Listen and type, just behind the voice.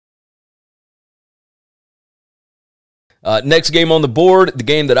Next game on the board, the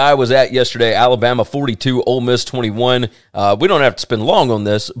game that I was at yesterday, Alabama 42, Ole Miss 21. We don't have to spend long on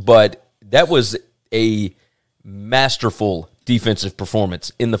this, but that was a masterful defensive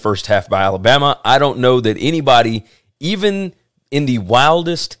performance in the first half by Alabama. I don't know that anybody, even in the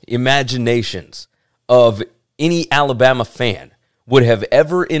wildest imaginations of any Alabama fan, would have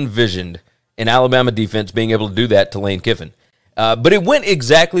ever envisioned an Alabama defense being able to do that to Lane Kiffin. But it went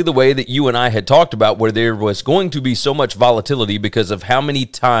exactly the way that you and I had talked about, where there was going to be so much volatility because of how many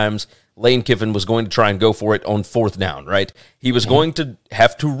times Lane Kiffin was going to try and go for it on fourth down, right? He was going to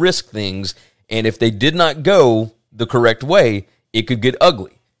have to risk things, and if they did not go the correct way, it could get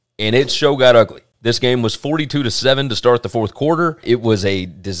ugly. And it sure got ugly. This game was 42-7 to start the fourth quarter. It was a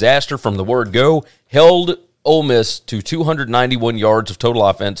disaster from the word go. Held Ole Miss to 291 yards of total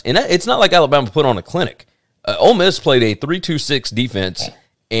offense. And it's not like Alabama put on a clinic. Ole Miss played a 3-2-6 defense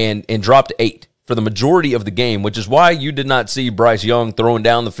and dropped 8 for the majority of the game, which is why you did not see Bryce Young throwing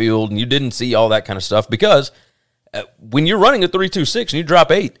down the field and you didn't see all that kind of stuff, because when you're running a 3-2-6 and you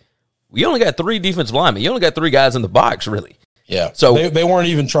drop 8, you only got 3 defensive linemen. You only got 3 guys in the box, really. Yeah, so they weren't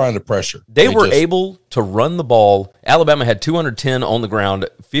even trying to pressure. They were able to run the ball. Alabama had 210 on the ground,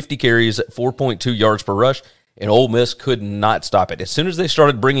 50 carries, 4.2 yards per rush, and Ole Miss could not stop it. As soon as they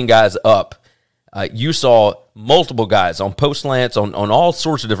started bringing guys up, you saw multiple guys on post slants, on all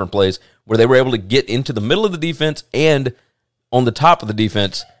sorts of different plays where they were able to get into the middle of the defense and on the top of the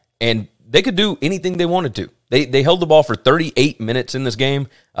defense, and they could do anything they wanted to. They held the ball for 38 minutes in this game,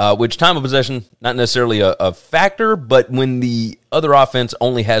 which time of possession, not necessarily a factor, but when the other offense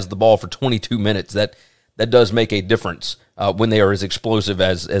only has the ball for 22 minutes, that does make a difference when they are as explosive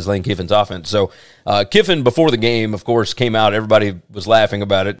as Lane Kiffin's offense. So Kiffin, before the game, of course, came out. Everybody was laughing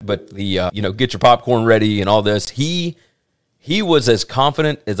about it, but the get your popcorn ready and all this. He was as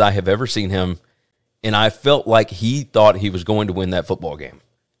confident as I have ever seen him, and I felt like he thought he was going to win that football game.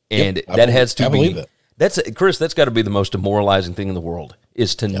 And that has to be – Chris, that's got to be the most demoralizing thing in the world,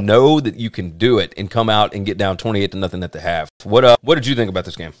 is to know that you can do it and come out and get down 28-0 at the half. What did you think about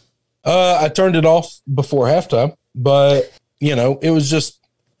this game? I turned it off before halftime, but, it was just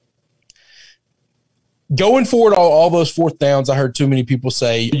going forward, all those fourth downs. I heard too many people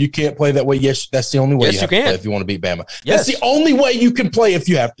say, you can't play that way. Yes, that's the only way you have to play if you want to beat Bama. Yes. That's the only way you can play if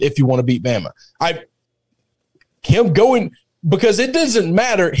you want to beat Bama. Him going – because it doesn't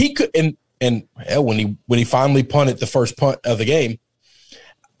matter. He could and when he finally punted the first punt of the game,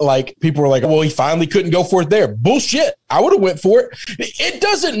 like people were like, well, he finally couldn't go for it there. Bullshit. I would have went for it. It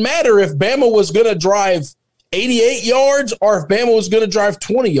doesn't matter if Bama was going to drive 88 yards or if Bama was going to drive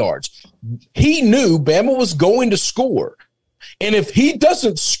 20 yards. He knew Bama was going to score. And if he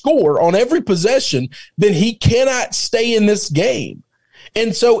doesn't score on every possession, then he cannot stay in this game.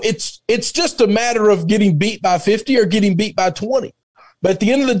 And so it's just a matter of getting beat by 50 or getting beat by 20. But at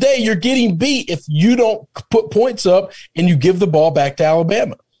the end of the day, you're getting beat if you don't put points up and you give the ball back to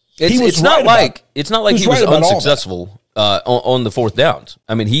Alabama. It's not like he was unsuccessful on the fourth downs.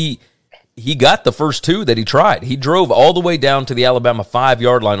 I mean, he got the first 2 that he tried. He drove all the way down to the Alabama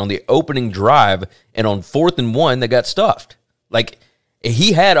 5-yard line on the opening drive, and on 4th and 1, they got stuffed. Like,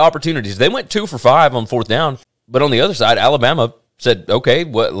 he had opportunities. They went 2 for 5 on 4th down, but on the other side, Alabama said, okay,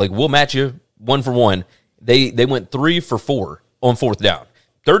 we'll match you 1 for 1. They went 3 for 4 on 4th down.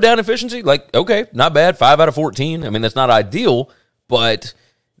 Third down efficiency, okay, not bad, 5 out of 14. I mean, that's not ideal, but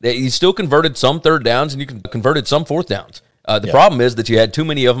you still converted some third downs and you converted some 4th downs. The problem is that you had too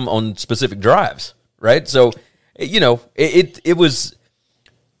many of them on specific drives, right? So, it was,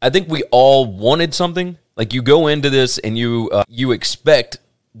 I think we all wanted something. Like, you go into this and you expect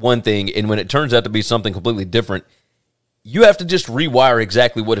one thing, and when it turns out to be something completely different, you have to just rewire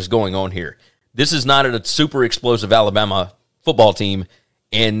exactly what is going on here. This is not a super explosive Alabama football team,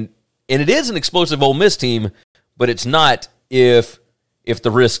 and it is an explosive Ole Miss team, but it's not if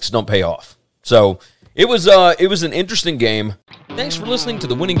the risks don't pay off. So it was an interesting game. Thanks for listening to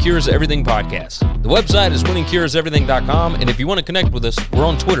the Winning Cures Everything podcast. The website is winningcureseverything.com, and if you want to connect with us, we're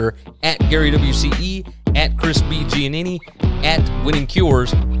on Twitter at GaryWCE, at Chris B. Giannini, at Winning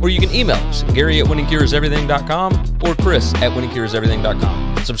Cures, or you can email us, Gary at winningcureseverything.com or Chris at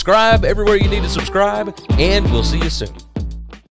winningcureseverything.com. Subscribe everywhere you need to subscribe, and we'll see you soon.